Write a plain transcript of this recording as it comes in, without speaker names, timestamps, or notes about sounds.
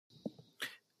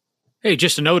Hey,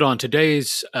 just a note on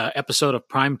today's episode of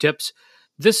Prime Tips.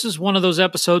 This is one of those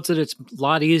episodes that it's a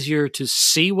lot easier to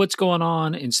see what's going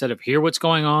on instead of hear what's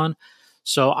going on.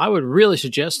 So I would really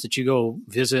suggest that you go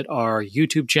visit our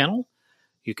YouTube channel.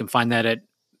 You can find that at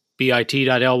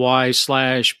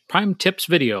bit.ly/Prime Tips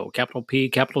Video, capital P,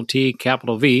 capital T,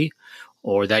 capital V,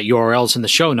 or that URL's in the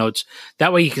show notes.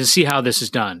 That way you can see how this is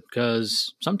done,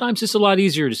 because sometimes it's a lot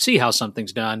easier to see how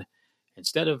something's done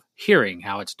instead of hearing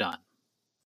how it's done.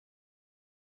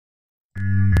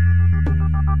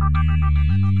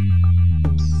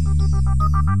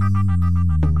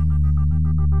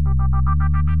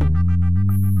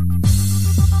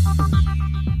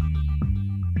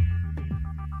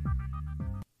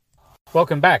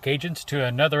 Welcome back, agents, to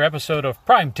another episode of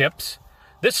Prime Tips.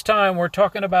 This time we're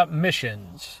talking about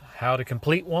missions, how to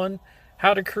complete one,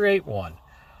 how to create one.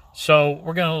 So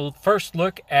we're going to first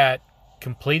look at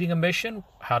completing a mission,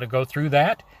 how to go through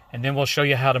that, and then we'll show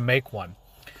you how to make one.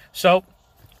 So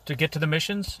to get to the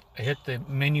missions, I hit the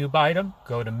menu item,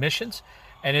 go to missions,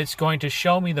 and it's going to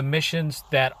show me the missions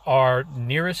that are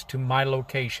nearest to my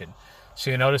location.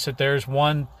 So you notice that there's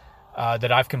one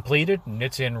that I've completed, and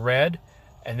it's in red.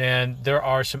 And then there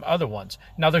are some other ones.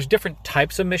 Now, there's different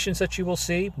types of missions that you will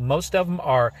see. Most of them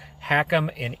are hack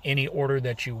them in any order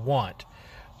that you want.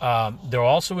 There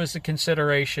also is the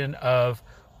consideration of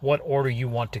what order you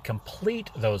want to complete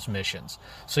those missions.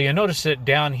 So you'll notice that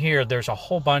down here, there's a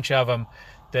whole bunch of them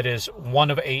that is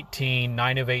 1 of 18,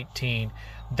 9 of 18.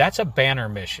 That's a banner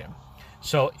mission.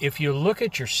 So if you look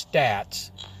at your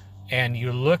stats and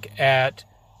you look at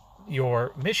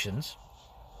your missions,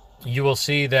 you will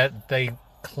see that they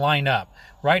line up.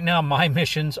 Right now, my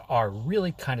missions are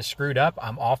really kind of screwed up.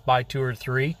 I'm off by 2 or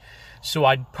 3. So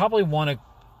I'd probably want to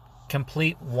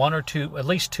complete 1 or 2, at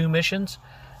least 2 missions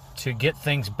to get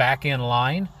things back in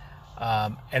line,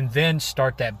 and then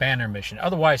start that banner mission.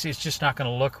 Otherwise, it's just not going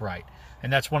to look right.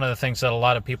 And that's one of the things that a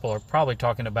lot of people are probably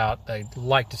talking about. They'd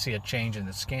like to see a change in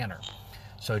the scanner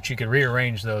so that you could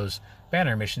rearrange those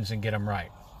banner missions and get them right.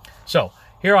 So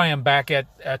here I am back at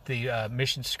the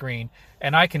mission screen,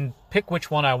 and I can pick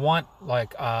which one I want.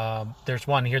 Like there's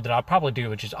one here that I'll probably do,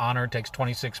 which is Honor. It takes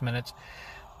 26 minutes.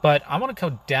 But I want to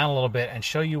go down a little bit and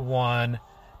show you one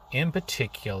in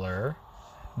particular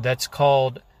that's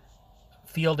called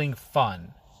Fielding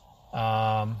Fun.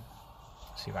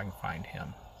 Let's see if I can find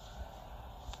him.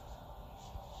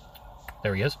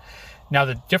 There he is. Now,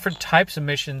 the different types of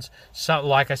missions, so,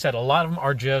 like I said, a lot of them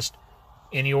are just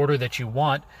any order that you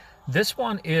want. This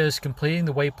one is completing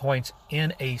the waypoints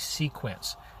in a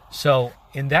sequence. So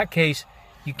in that case,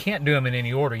 you can't do them in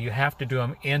any order. You have to do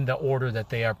them in the order that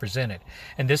they are presented.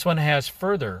 And this one has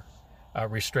further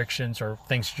restrictions or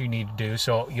things that you need to do.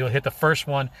 So you'll hit the first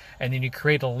one, and then you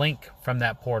create a link from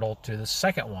that portal to the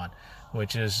second one,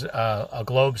 which is a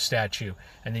globe statue.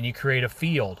 And then you create a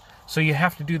field. So you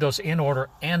have to do those in order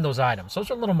and those items. Those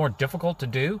are a little more difficult to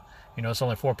do. You know, it's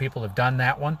only 4 people have done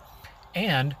that one.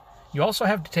 And you also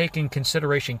have to take in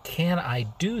consideration, can I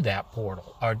do that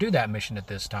portal or do that mission at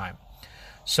this time?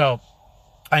 So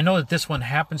I know that this one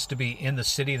happens to be in the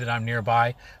city that I'm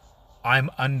nearby. I'm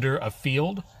under a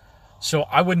field, so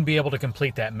I wouldn't be able to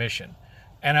complete that mission.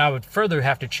 And I would further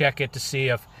have to check it to see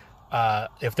if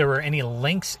there were any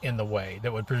links in the way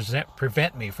that would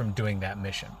prevent me from doing that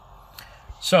mission.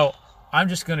 So I'm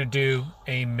just going to do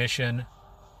a mission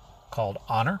called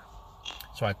Honor.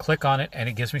 So I click on it, and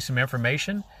it gives me some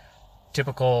information.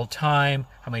 Typical time,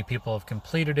 how many people have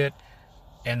completed it,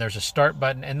 and there's a start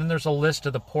button, and then there's a list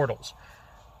of the portals.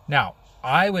 Now,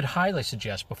 I would highly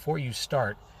suggest before you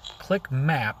start, click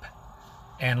Map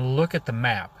and look at the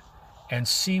map and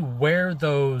see where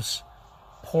those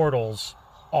portals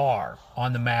are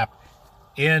on the map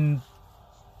in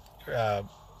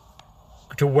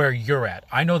to where you're at.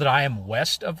 I know that I am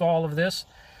west of all of this,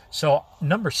 so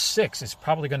number 6 is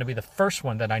probably going to be the first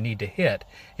one that I need to hit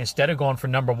instead of going for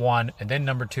number 1 and then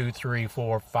number 2, 3,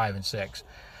 4, 5, and 6.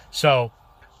 So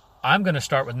I'm going to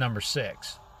start with number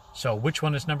 6. So which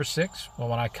one is number 6? Well,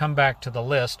 when I come back to the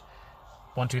list,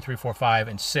 1, 2, 3, 4, 5,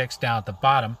 and 6 down at the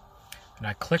bottom, and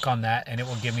I click on that, and it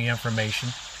will give me information,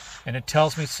 and it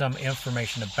tells me some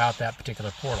information about that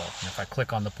particular portal. And if I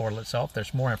click on the portal itself,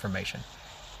 there's more information.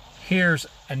 Here's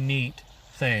a neat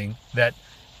thing that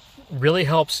really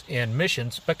helps in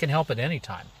missions, but can help at any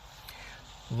time.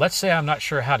 Let's say I'm not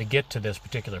sure how to get to this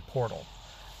particular portal.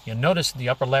 You'll notice in the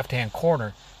upper left-hand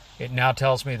corner, it now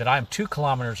tells me that I'm 2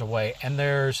 kilometers away, and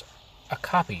there's a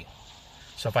copy.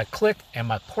 So if I click, and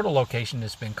my portal location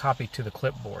has been copied to the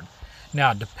clipboard.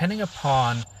 Now, depending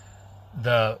upon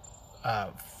the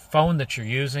phone that you're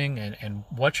using and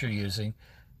what you're using,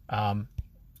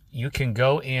 you can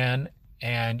go in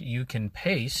and you can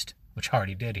paste, which I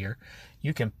already did here,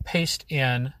 you can paste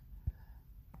in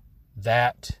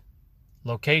that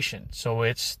location. So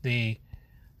it's the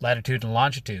latitude and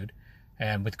longitude,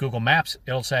 and with Google Maps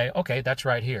it'll say, okay, that's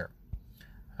right here.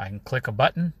 I can click a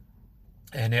button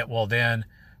and it will then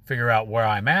figure out where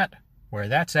I'm at, where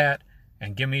that's at,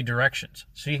 and give me directions.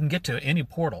 So you can get to any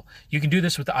portal. You can do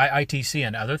this with the IITC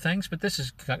and other things, but this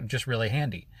is just really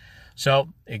handy. So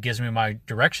it gives me my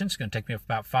directions. It's going to take me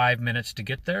about 5 minutes to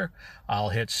get there. I'll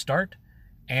hit start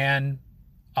and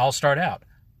I'll start out.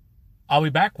 I'll be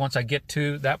back once I get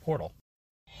to that portal.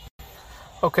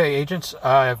 Okay, agents,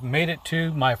 I've made it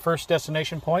to my first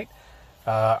destination point.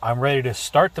 I'm ready to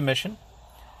start the mission.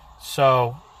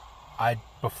 So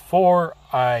before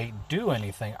I do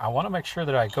anything, I want to make sure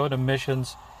that I go to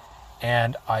missions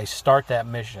and I start that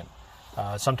mission.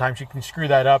 Sometimes you can screw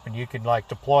that up and you can like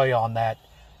deploy on that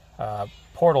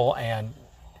portal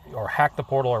or hack the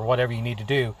portal or whatever you need to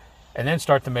do, and then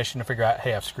start the mission to figure out,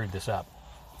 hey, I've screwed this up.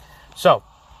 So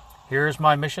here's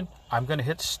my mission. I'm going to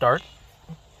hit start.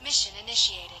 Mission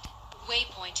initiated.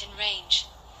 Waypoint in range.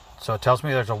 So it tells me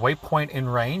there's a waypoint in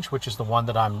range, which is the one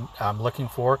that I'm looking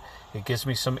for. It gives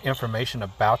me some information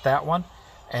about that one.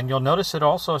 And you'll notice it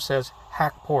also says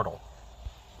hack portal.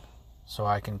 So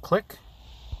I can click,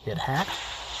 hit hack.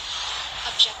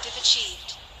 Objective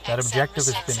achieved. That objective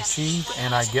has been achieved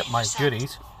and I get my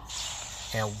goodies.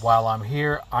 And while I'm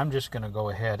here, I'm just going to go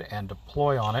ahead and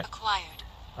deploy on it. Acquired.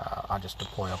 I'll just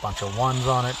deploy a bunch of ones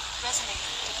on it.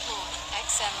 Resonator deployed.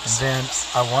 XM And then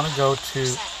I want to go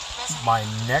to my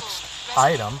next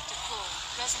item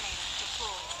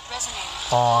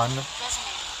on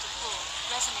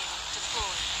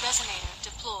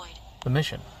the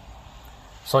mission.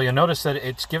 So you'll notice that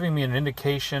it's giving me an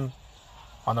indication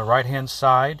on the right hand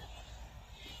side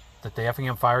that the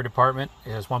Effingham Fire Department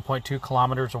is 1.2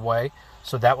 kilometers away.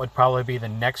 So that would probably be the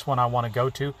next one I want to go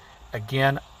to.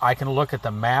 Again, I can look at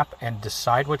the map and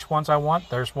decide which ones I want.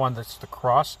 There's one that's the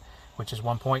Cross, which is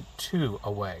 1.2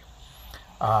 away.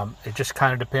 It just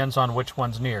kind of depends on which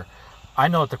one's near. I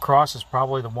know that the Cross is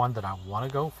probably the one that I want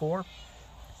to go for.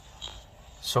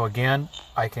 So again,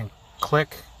 I can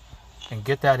click and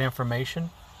get that information.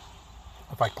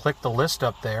 If I click the list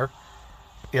up there,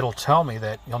 it'll tell me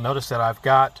that, you'll notice that I've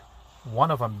got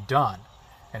one of them done,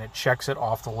 and it checks it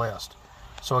off the list.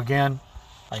 So again,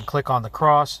 I can click on the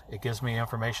Cross. It gives me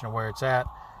information of where it's at.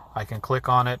 I can click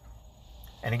on it.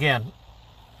 And again,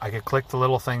 I could click the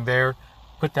little thing there,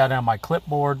 put that on my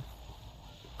clipboard,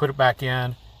 put it back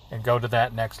in, and go to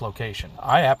that next location.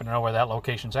 I happen to know where that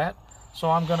location's at, so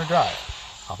I'm going to drive.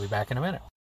 I'll be back in a minute.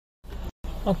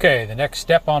 Okay, the next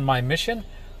step on my mission,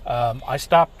 I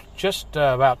stopped just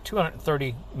about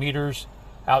 230 meters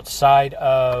outside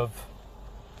of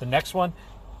the next one,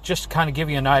 just to kind of give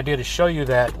you an idea to show you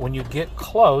that when you get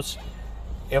close,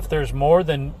 if there's more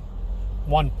than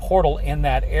one portal in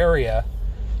that area,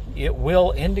 it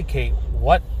will indicate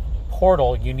what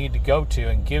portal you need to go to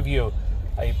and give you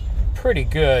a pretty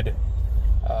good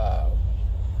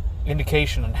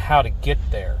indication on how to get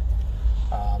there.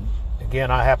 Again,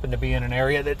 I happen to be in an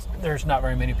area that there's not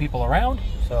very many people around,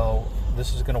 so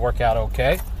this is going to work out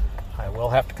okay. I will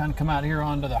have to kind of come out here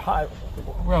onto the high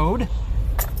road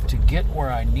to get where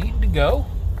I need to go.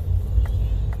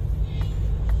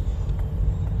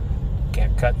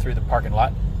 Can't cut through the parking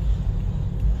lot.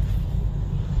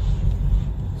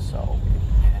 So,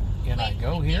 and in I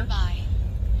go here.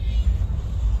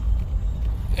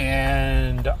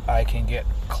 And I can get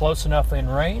close enough in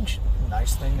range.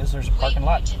 Nice thing is there's a parking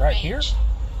lot right here.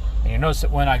 And you notice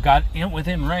that when I got in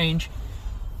within range,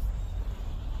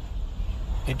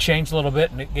 it changed a little bit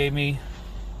and it gave me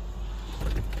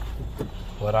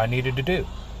what I needed to do.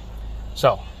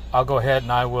 So I'll go ahead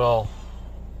and I will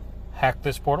hack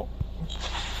this portal.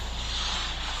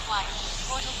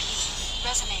 Portal key.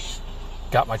 Resonator.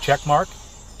 Got my check mark.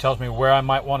 Tells me where I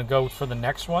might want to go for the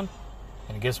next one.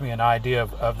 And it gives me an idea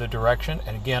of the direction.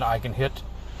 And again, I can hit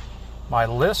my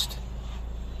list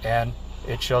and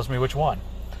it shows me which one.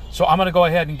 So I'm going to go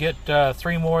ahead and get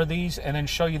 3 more of these and then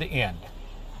show you the end.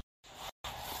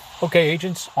 Okay,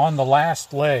 agents, on the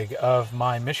last leg of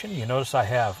my mission, you notice I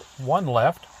have one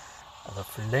left, the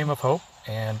Flame of Hope,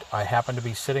 and I happen to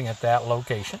be sitting at that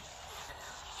location.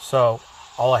 So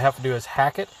all I have to do is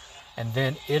hack it, and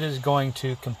then it is going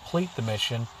to complete the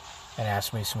mission and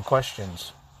ask me some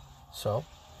questions. So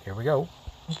here we go.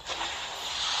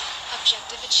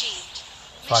 Objective achieved.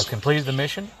 So I've completed the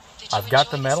mission. I've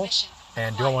got the medal.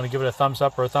 And do I want to give it a thumbs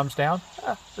up or a thumbs down?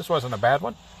 This wasn't a bad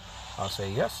one. I'll say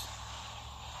yes.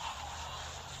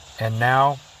 And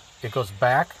now it goes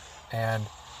back, and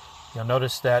you'll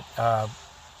notice that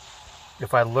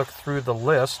if I look through the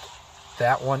list,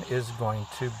 that one is going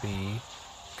to be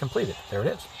completed. There it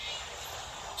is.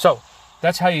 So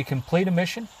that's how you complete a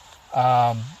mission.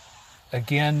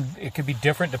 Again, it could be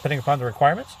different depending upon the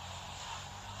requirements.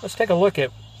 Let's take a look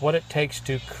at what it takes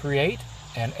to create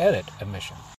and edit a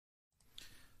mission.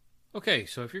 Okay,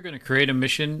 so if you're going to create a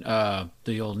mission,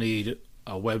 you'll need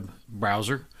a web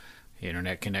browser,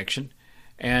 internet connection,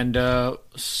 and an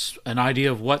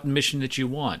idea of what mission that you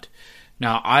want.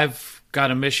 Now, I've got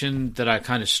a mission that I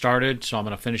kind of started, so I'm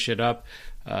going to finish it up,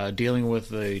 dealing with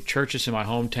the churches in my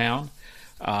hometown.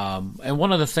 And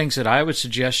one of the things that I would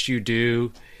suggest you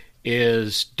do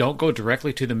is don't go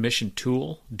directly to the mission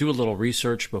tool. Do a little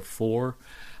research before.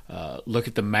 Look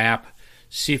at the map.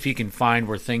 See if you can find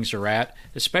where things are at,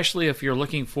 especially if you're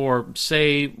looking for,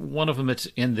 say, one of them that's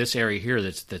in this area here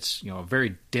that's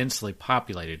very densely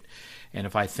populated. And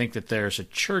if I think that there's a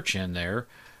church in there,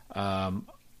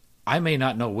 I may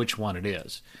not know which one it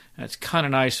is. And it's kind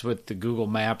of nice with the Google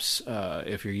Maps.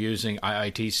 If you're using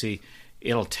IITC,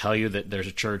 it'll tell you that there's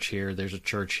a church here, there's a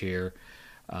church here.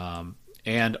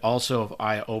 And also, if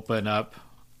I open up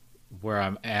where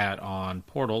I'm at on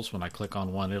portals, when I click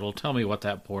on one, it'll tell me what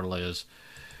that portal is,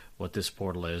 what this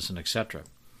portal is, and etc.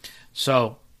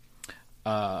 So,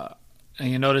 and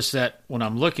you notice that when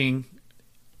I'm looking,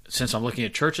 since I'm looking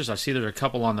at churches, I see there's a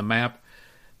couple on the map.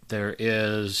 There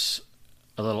is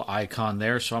a little icon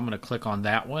there, so I'm going to click on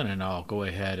that one, and I'll go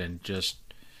ahead and just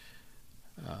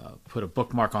put a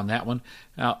bookmark on that one.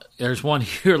 Now, there's one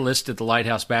here listed, the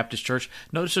Lighthouse Baptist Church.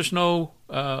 Notice there's no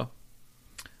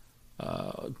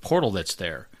portal that's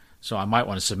there, so I might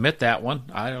want to submit that one.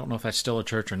 I don't know if that's still a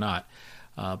church or not,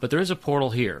 but there is a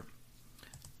portal here,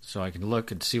 so I can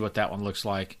look and see what that one looks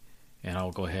like, and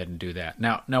I'll go ahead and do that.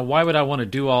 Now, why would I want to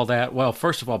do all that? Well,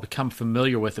 first of all, become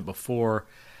familiar with it before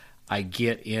I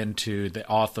get into the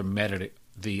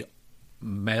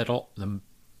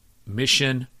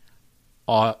mission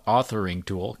authoring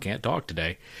tool. Can't talk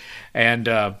today, and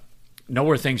know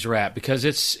where things are at, because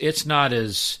it's not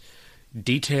as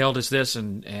detailed as this,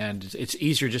 and it's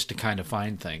easier just to kind of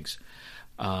find things.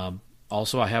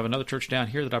 Also, I have another church down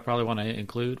here that I probably want to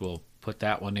include. We'll put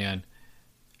that one in,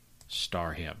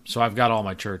 star him. So I've got all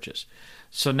my churches.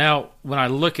 So now when I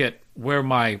look at where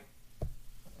my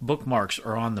bookmarks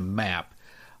are on the map,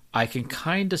 I can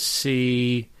kind of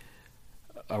see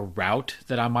a route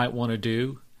that I might want to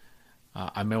do.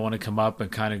 I may want to come up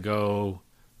and kind of go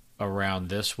around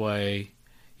this way.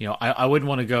 I wouldn't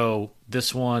want to go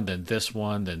this one, then this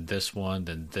one, then this one,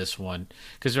 then this one,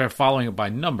 because if they're following it by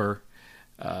number,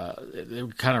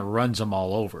 it kind of runs them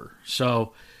all over.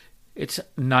 So it's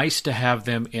nice to have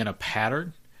them in a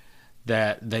pattern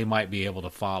that they might be able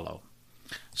to follow.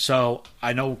 So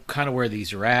I know kind of where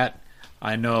these are at.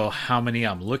 I know how many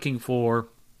I'm looking for.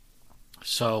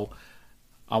 So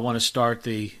I want to start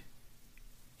the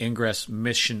Ingress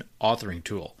Mission Authoring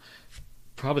Tool.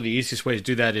 Probably the easiest way to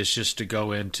do that is just to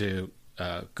go into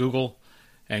Google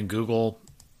and Google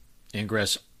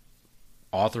Ingress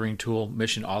Authoring Tool,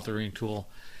 Mission Authoring Tool,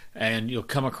 and you'll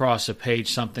come across a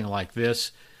page something like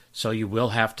this. So you will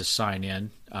have to sign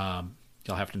in.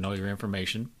 You'll have to know your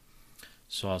information.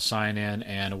 So I'll sign in,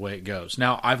 and away it goes.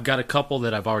 Now, I've got a couple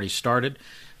that I've already started.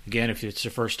 Again, if it's the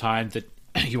first time, that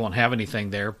you won't have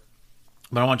anything there.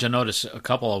 But I want you to notice a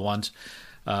couple of ones.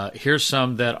 Here's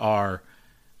some that are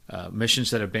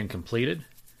missions that have been completed.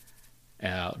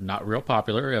 Not real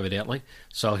popular, evidently.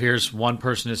 So here's one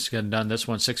person that's done this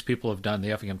one. 6 people have done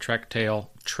the Effingham Trek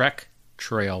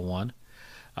Trail one.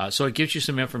 So it gives you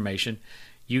some information.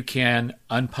 You can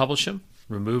unpublish them,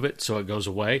 remove it so it goes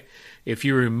away. If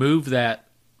you remove that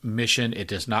mission, it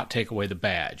does not take away the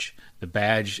badge. The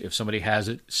badge, if somebody has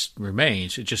it,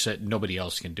 remains. It's just that nobody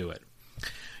else can do it.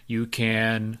 You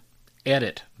can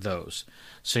edit those.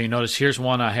 So you notice here's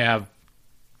one I have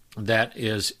that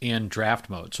is in draft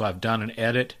mode. So I've done an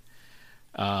edit,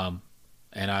 and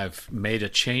I've made a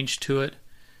change to it,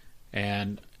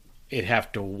 and it'd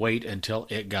have to wait until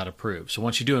it got approved. So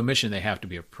once you do a mission, they have to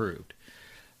be approved.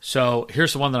 So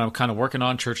here's the one that I'm kind of working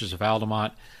on, Churches of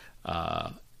Altamont.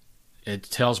 It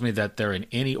tells me that they're in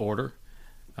any order.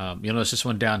 You'll notice this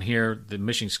one down here, the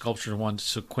mission sculpture one,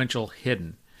 sequential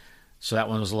hidden. So that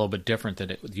one was a little bit different,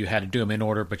 that you had to do them in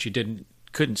order, but you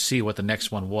couldn't see what the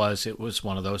next one was. It was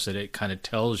one of those that it kind of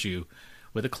tells you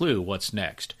with a clue what's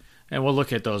next. And we'll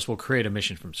look at those. We'll create a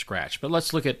mission from scratch. But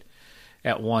let's look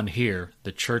at one here,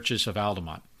 the Churches of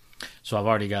Altamont. So I've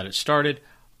already got it started.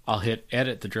 I'll hit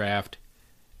edit the draft,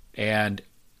 and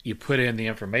you put in the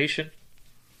information,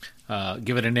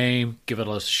 give it a name, give it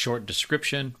a short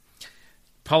description.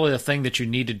 Probably the thing that you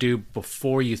need to do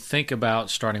before you think about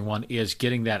starting one is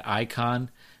getting that icon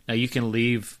Now you can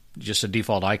leave just a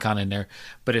default icon in there,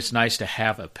 but it's nice to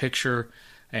have a picture.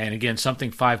 And again,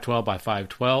 something 512 by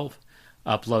 512,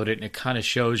 upload it, and it kind of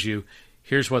shows you,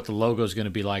 here's what the logo is going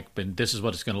to be like, but this is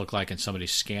what it's going to look like in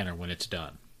somebody's scanner when it's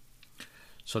done.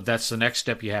 So that's the next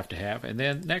step you have to have. And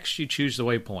then next you choose the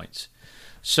waypoints.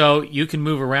 So you can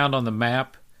move around on the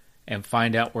map and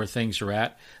find out where things are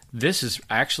at. This is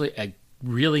actually a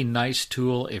really nice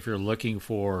tool if you're looking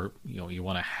for, you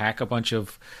want to hack a bunch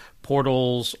of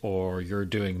portals, or you're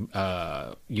doing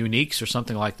uniques or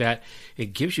something like that.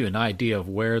 It gives you an idea of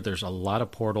where there's a lot of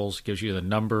portals, gives you the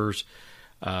numbers,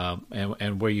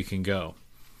 and where you can go.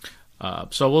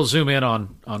 So we'll zoom in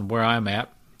on where I'm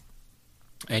at.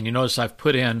 And you notice I've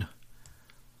put in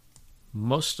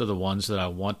most of the ones that I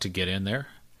want to get in there.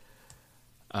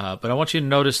 But I want you to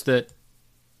notice that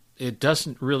it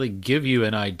doesn't really give you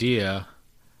an idea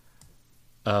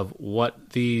of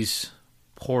what these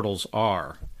portals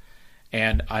are.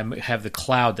 And I have the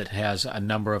cloud that has a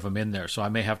number of them in there, so I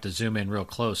may have to zoom in real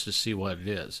close to see what it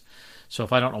is. So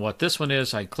if I don't know what this one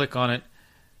is, I click on it.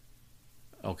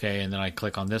 Okay, and then I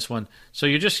click on this one. So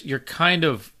you're kind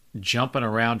of jumping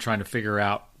around trying to figure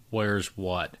out where's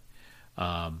what.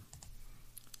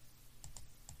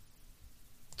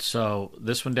 So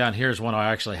this one down here is one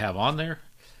I actually have on there,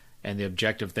 and the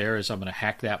objective there is I'm going to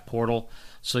hack that portal.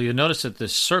 So you'll notice that the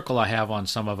circle I have on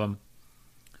some of them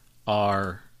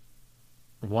are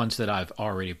ones that I've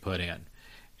already put in,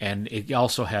 and it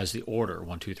also has the order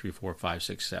 1, 2, 3, 4, 5,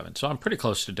 6, 7. So I'm pretty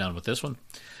close to done with this one.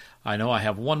 I know I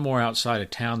have one more outside of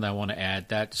town that I want to add.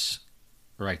 That's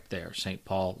right there, St.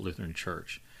 Paul Lutheran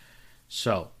Church.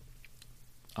 So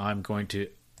I'm going to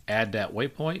add that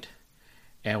waypoint.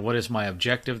 And what is my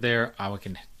objective there? I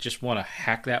can just want to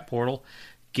hack that portal.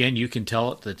 Again, you can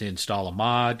tell it to install a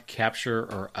mod, capture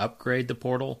or upgrade the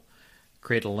portal,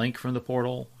 create a link from the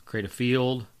portal, create a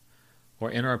field,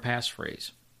 or enter a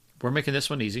passphrase. We're making this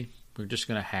one easy. We're just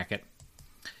going to hack it.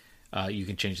 You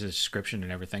can change the description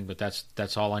and everything, but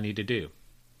that's all I need to do.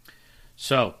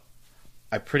 So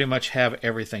I pretty much have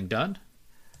everything done.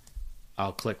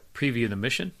 I'll click Preview the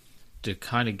Mission to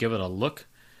kind of give it a look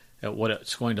at what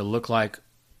it's going to look like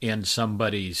in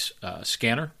somebody's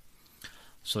scanner.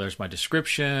 So there's my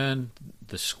description,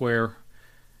 the square,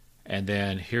 and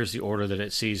then here's the order that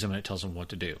it sees them, and it tells them what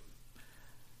to do.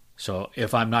 So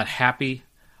if I'm not happy,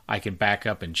 I can back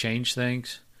up and change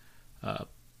things.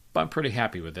 But I'm pretty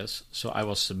happy with this. So I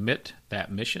will submit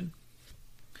that mission.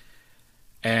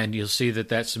 And you'll see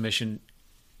that submission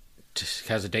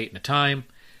has a date and a time.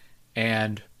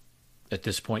 And at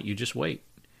this point, you just wait.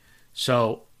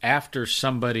 So after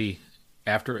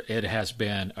it has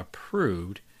been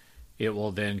approved, it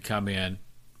will then come in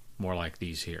more like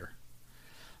these here.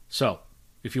 So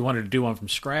if you wanted to do one from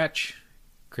scratch,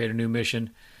 create a new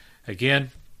mission.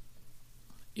 Again,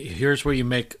 here's where you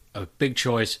make a big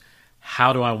choice.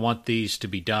 How do I want these to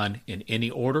be done, in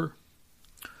any order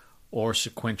or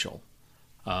sequential?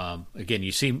 Again,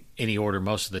 you see any order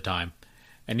most of the time.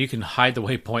 And you can hide the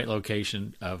waypoint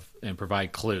location and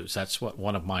provide clues. That's what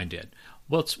one of mine did.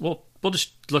 We'll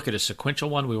just look at a sequential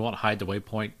one. We won't hide the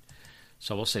waypoint.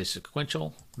 So we'll say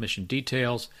sequential, mission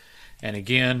details. And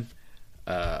again,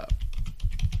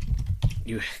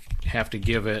 you have to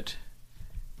give it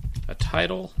a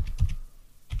title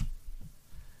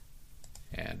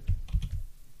and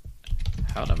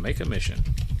how to make a mission.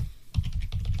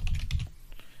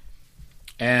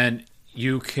 And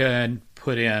you can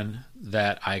put in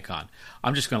that icon.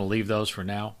 I'm just going to leave those for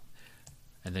now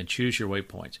and then choose your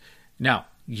waypoints. Now,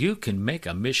 you can make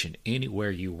a mission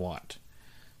anywhere you want.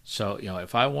 So,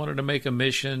 if I wanted to make a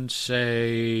mission,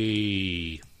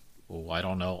 say, I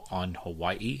don't know, on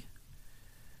Hawaii,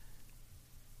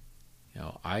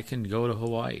 I can go to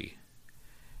Hawaii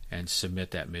and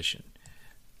submit that mission.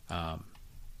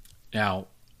 Now,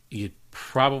 it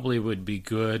probably would be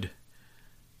good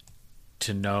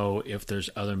to know if there's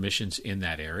other missions in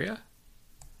that area.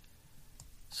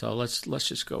 So let's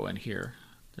just go in here.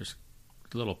 There's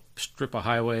a little strip of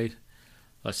highway.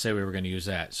 Let's say we were going to use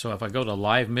that. So if I go to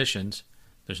live missions,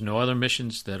 there's no other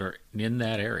missions that are in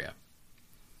that area.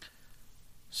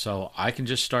 So I can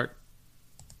just start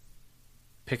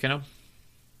picking them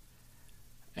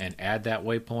and add that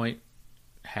waypoint,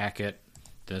 hack it,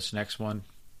 this next one,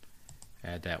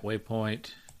 add that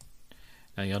waypoint.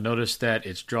 Now you'll notice that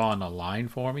it's drawing a line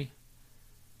for me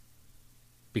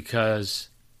because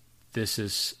this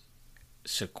is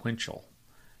sequential.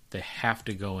 They have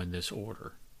to go in this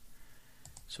order.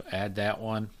 So add that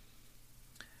one.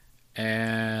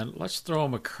 And let's throw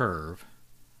them a curve.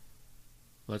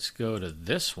 Let's go to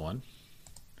this one.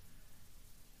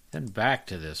 Then back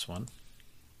to this one.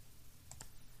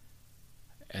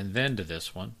 and then to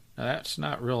this one. Now that's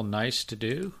not real nice to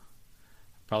do.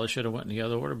 Probably should have went in the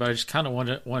other order, but I just kind of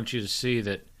want you to see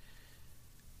that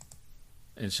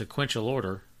in sequential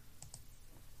order,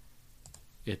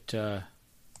 it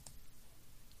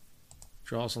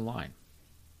draws a line.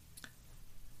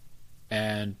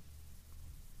 And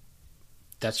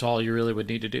that's all you really would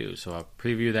need to do. So I'll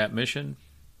preview that mission.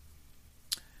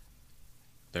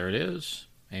 There it is.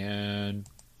 And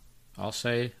I'll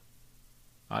say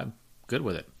I'm good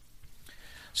with it.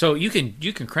 So you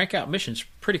can crank out missions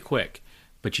pretty quick,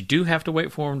 but you do have to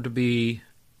wait for them to be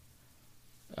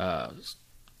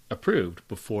approved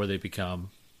before they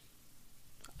become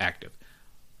active.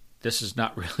 This is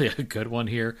not really a good one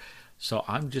here, so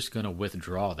I'm just going to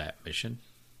withdraw that mission.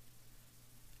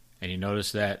 And you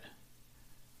notice that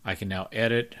I can now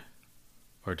edit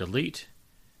or delete.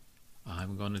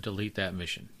 I'm going to delete that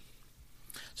mission.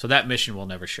 So that mission will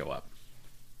never show up.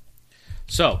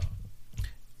 So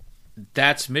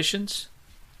that's missions,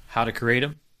 how to create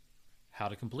them, how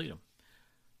to complete them.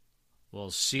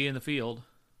 We'll see you in the field.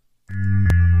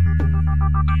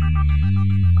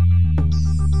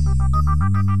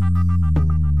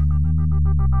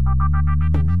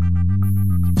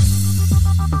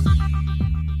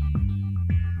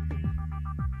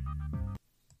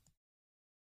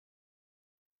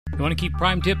 You want to keep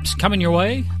Prime Tips coming your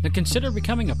way? Then consider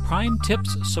becoming a Prime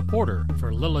Tips supporter.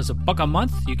 For little as $1 a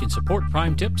month, you can support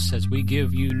Prime Tips as we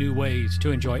give you new ways to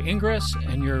enjoy Ingress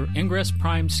and your Ingress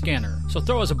Prime scanner. So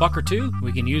throw us $1 or $2.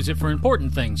 We can use it for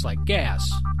important things like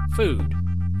gas, food,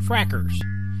 frackers,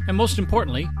 and most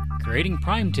importantly, creating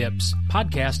Prime Tips,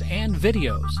 podcast, and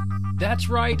videos. That's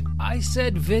right, I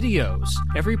said videos.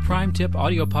 Every Prime Tip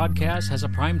audio podcast has a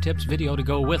Prime Tips video to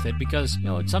go with it because,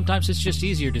 sometimes it's just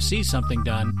easier to see something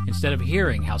done instead of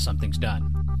hearing how something's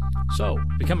done. So,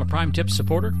 become a Prime Tips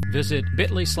supporter. Visit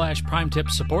bit.ly/Prime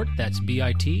Tips support. That's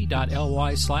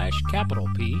bit.ly/capital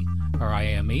P,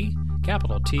 R-I-M-E,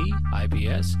 capital T,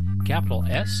 I-B-S, capital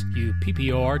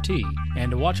S-U-P-P-O-R-T. And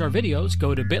to watch our videos,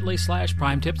 go to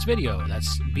bit.ly/Prime Tips video.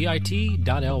 That's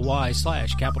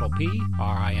bit.ly/capital P,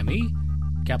 R-I-M-E,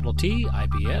 capital T,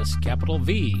 I-B-S, capital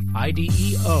V,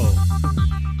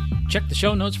 I-D-E-O. Check the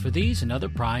show notes for these and other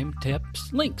Prime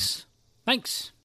Tips links. Thanks.